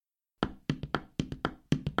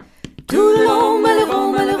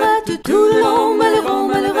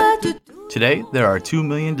Today, there are 2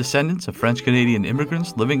 million descendants of French-Canadian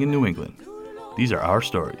immigrants living in New England. These are our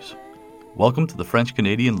stories. Welcome to the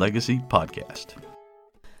French-Canadian Legacy Podcast.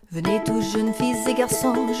 Venez tous jeunes filles et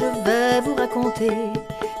garçons, je vais vous raconter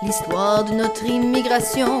l'histoire de notre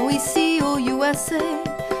immigration ici au USA,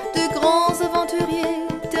 de grands aventuriers,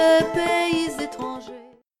 de pays étrangers.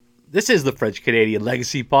 This is the French-Canadian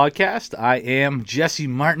Legacy Podcast. I am Jesse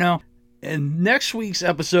Martineau, and next week's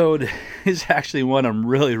episode is actually one I'm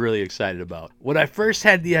really excited about. When I first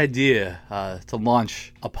had the idea to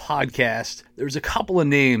launch a podcast, there was a couple of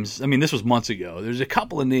names. This was months ago. There's a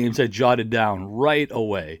couple of names I jotted down right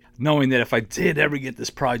away, knowing that if I did ever get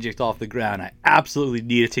this project off the ground, I absolutely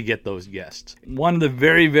needed to get those guests. One of the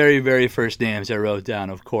very first names I wrote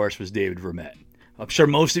down, of course, was David Vermette. I'm sure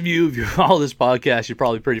most of you, if you follow this podcast, you're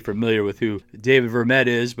probably pretty familiar with who David Vermette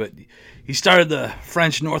is, but he started the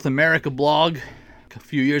French North America blog a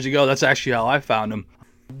few years ago. That's actually how I found him.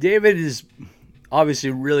 David is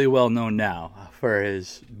obviously really well known now for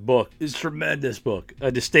his book, his tremendous book,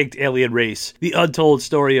 A Distinct Alien Race, The Untold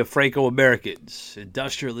Story of Franco-Americans,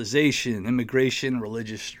 Industrialization, Immigration,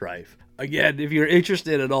 Religious Strife. Again, if you're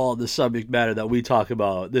interested at all in the subject matter that we talk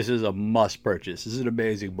about, this is a must purchase. This is an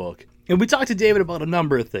amazing book. And we talked to David about a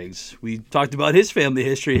number of things. We talked about his family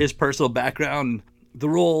history, his personal background, the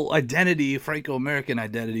role Franco-American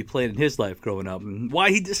identity played in his life growing up, and why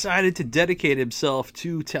he decided to dedicate himself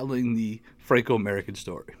to telling the Franco-American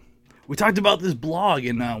story. We talked about this blog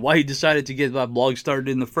and why he decided to get that blog started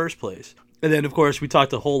in the first place. And then, of course, we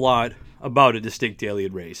talked a whole lot about A Distinct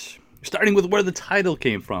Alien Race, starting with where the title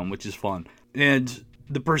came from, which is fun, and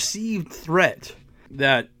the perceived threat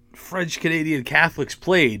that French-Canadian Catholics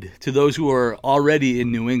played to those who were already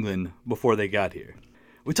in New England before they got here.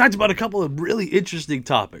 We talked about a couple of really interesting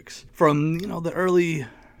topics from, the early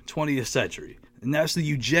 20th century, and that's the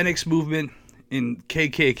eugenics movement and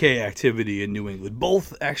KKK activity in New England,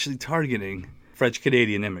 both actually targeting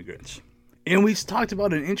French-Canadian immigrants. And we talked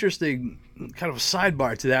about an interesting kind of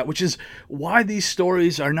sidebar to that, which is why these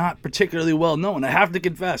stories are not particularly well known. I have to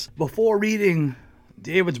confess, before reading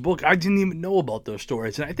David's book, I didn't even know about those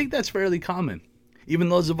stories, and I think that's fairly common. Even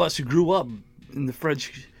those of us who grew up in the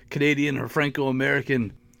French-Canadian or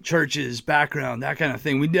Franco-American churches, background, that kind of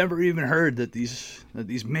thing, we never even heard that these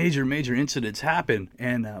major incidents happen,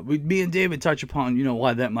 and me and David touch upon,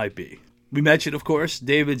 why that might be. We mentioned, of course,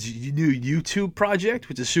 David's new YouTube project,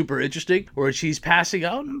 which is super interesting, where he's passing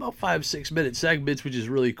out in about 5-6 minute segments, which is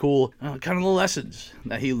really cool, kind of the lessons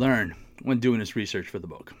that he learned when doing his research for the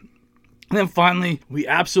book. And then finally, we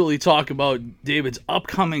absolutely talk about David's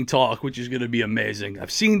upcoming talk, which is going to be amazing. I've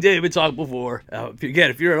seen David talk before.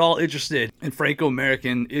 If you're at all interested in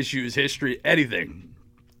Franco-American issues, history, anything,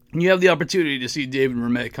 and you have the opportunity to see David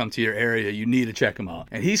Vermette come to your area, you need to check him out.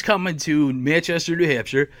 And he's coming to Manchester, New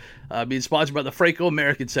Hampshire, being sponsored by the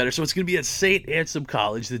Franco-American Center. So it's going to be at St. Ansem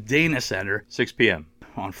College, the Dana Center, 6 p.m.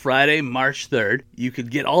 on Friday, March 3rd. You can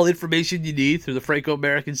get all the information you need through the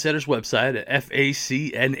Franco-American Center's website at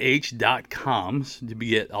facnh.com to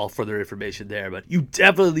get all further information there. But you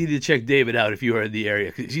definitely need to check David out if you are in the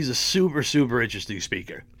area, because he's a super interesting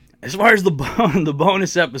speaker. As far as the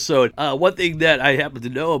bonus episode, one thing that I happen to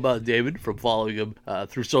know about David from following him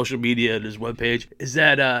through social media and his webpage is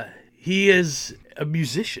that he is a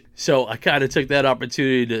musician. So I kind of took that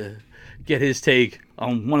opportunity to get his take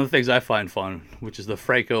on one of the things I find fun, which is the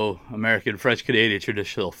Franco-American French-Canadian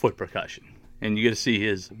traditional foot percussion. And you get to see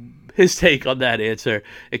his take on that answer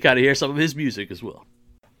and kind of hear some of his music as well.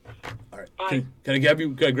 All right. Can I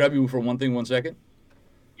grab you for one thing, 1 second?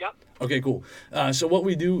 Yep. Okay, cool. So what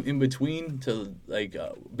we do in between to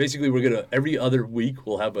basically we're gonna every other week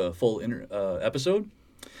we'll have a full episode.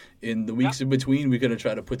 In the weeks in between, we're going to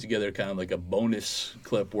try to put together kind of like a bonus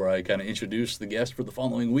clip where I kind of introduce the guest for the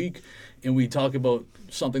following week, and we talk about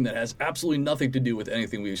something that has absolutely nothing to do with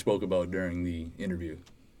anything we spoke about during the interview.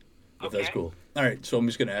 If that's cool. All right, so I'm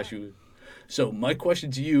just going to ask you. So my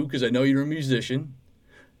question to you, because I know you're a musician,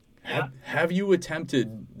 have you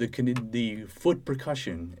attempted the foot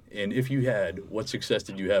percussion? And if you had, what success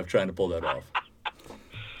did you have trying to pull that off?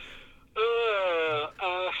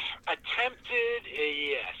 Attempted,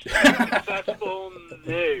 yes. Successful,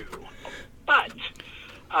 no. But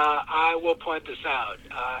I will point this out,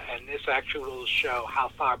 and this actually will show how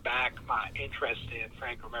far back my interest in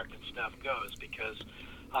Franco-American stuff goes, because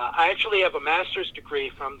I actually have a master's degree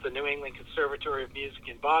from the New England Conservatory of Music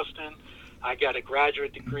in Boston. I got a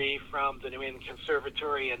graduate degree from the New England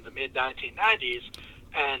Conservatory in the mid-1990s,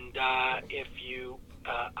 and if you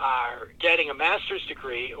are getting a master's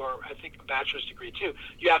degree, or I think a bachelor's degree too,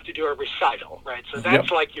 you have to do a recital, right? So that's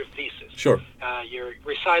like your thesis. Sure. Your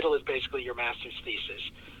recital is basically your master's thesis.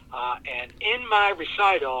 And in my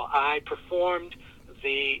recital, I performed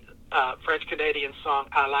the French-Canadian song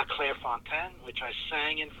 "À la Clairefontaine," which I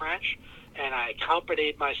sang in French, and I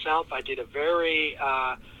accompanied myself. I did a very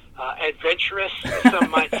adventurous, some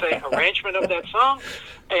might say, arrangement of that song,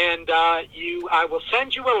 and I will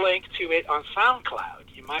send you a link to it on SoundCloud.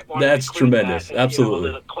 You might want That's to include tremendous. that, Absolutely. a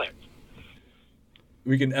little clip.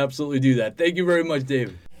 We can absolutely do that. Thank you very much,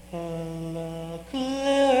 David.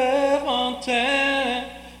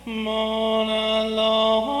 Mon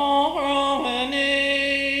allant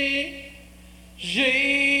promener,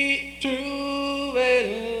 j'ai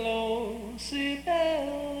trouvé l'eau si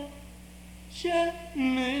belle, je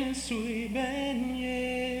me suis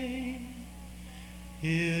baigné.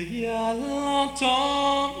 Il y a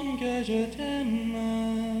longtemps que je t'aime,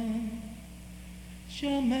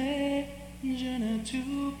 jamais je ne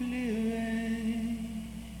t'oublierai.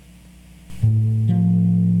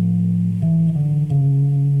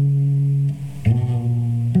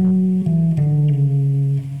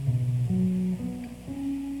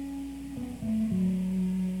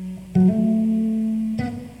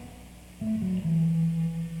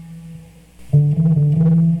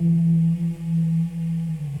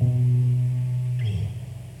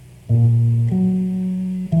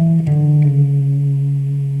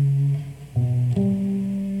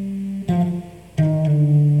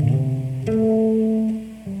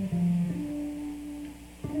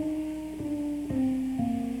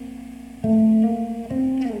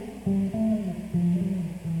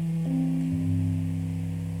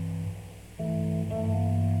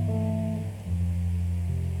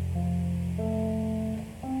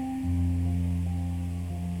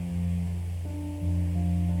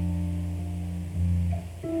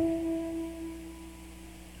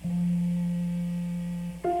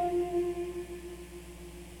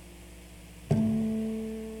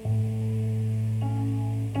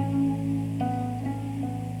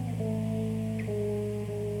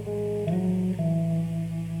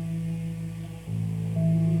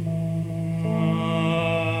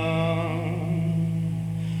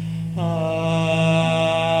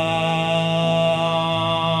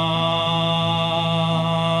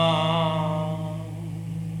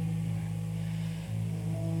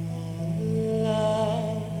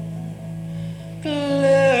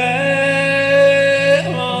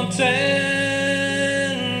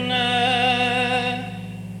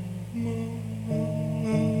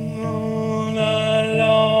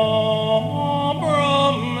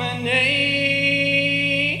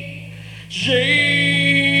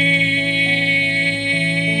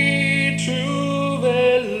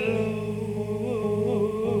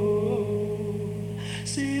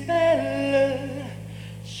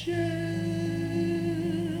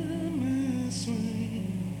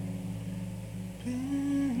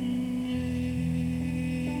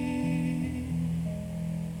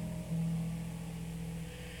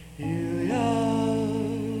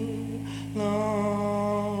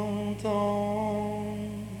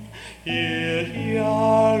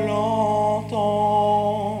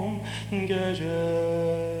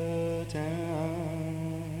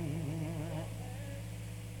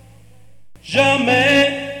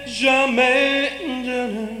 Jamais, jamais, je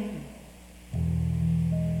ne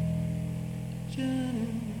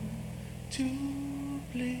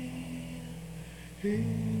t'oublierai.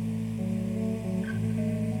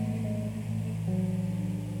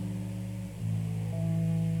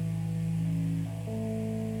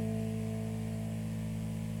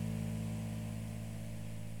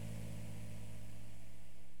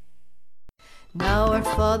 Now our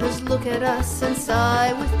fathers look at us and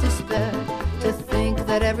sigh with despair, to think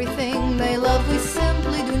that everything they love we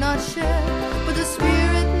simply do not share. But the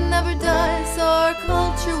spirit never dies, our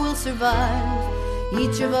culture will survive.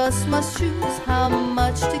 Each of us must choose how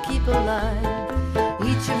much to keep alive.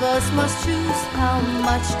 Each of us must choose how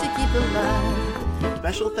much to keep alive.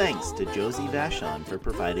 Special thanks to Josie Vachon for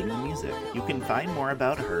providing the music. You can find more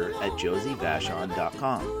about her at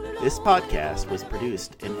josievachon.com. This podcast was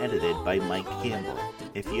produced and edited by Mike Campbell.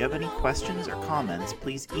 If you have any questions or comments,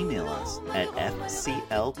 please email us at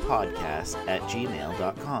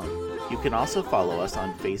fclpodcast@gmail.com. You can also follow us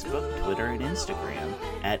on Facebook, Twitter, and Instagram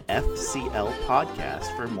at FCL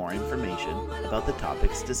Podcast for more information about the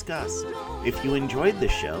topics discussed. If you enjoyed the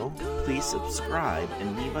show, please subscribe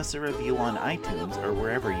and leave us a review on iTunes or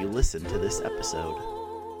wherever you listen to this episode.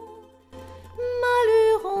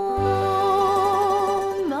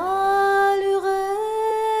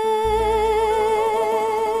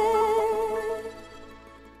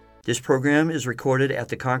 This program is recorded at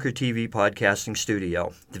the Concord TV podcasting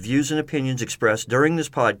studio. The views and opinions expressed during this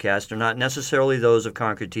podcast are not necessarily those of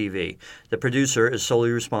Concord TV. The producer is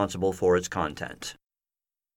solely responsible for its content.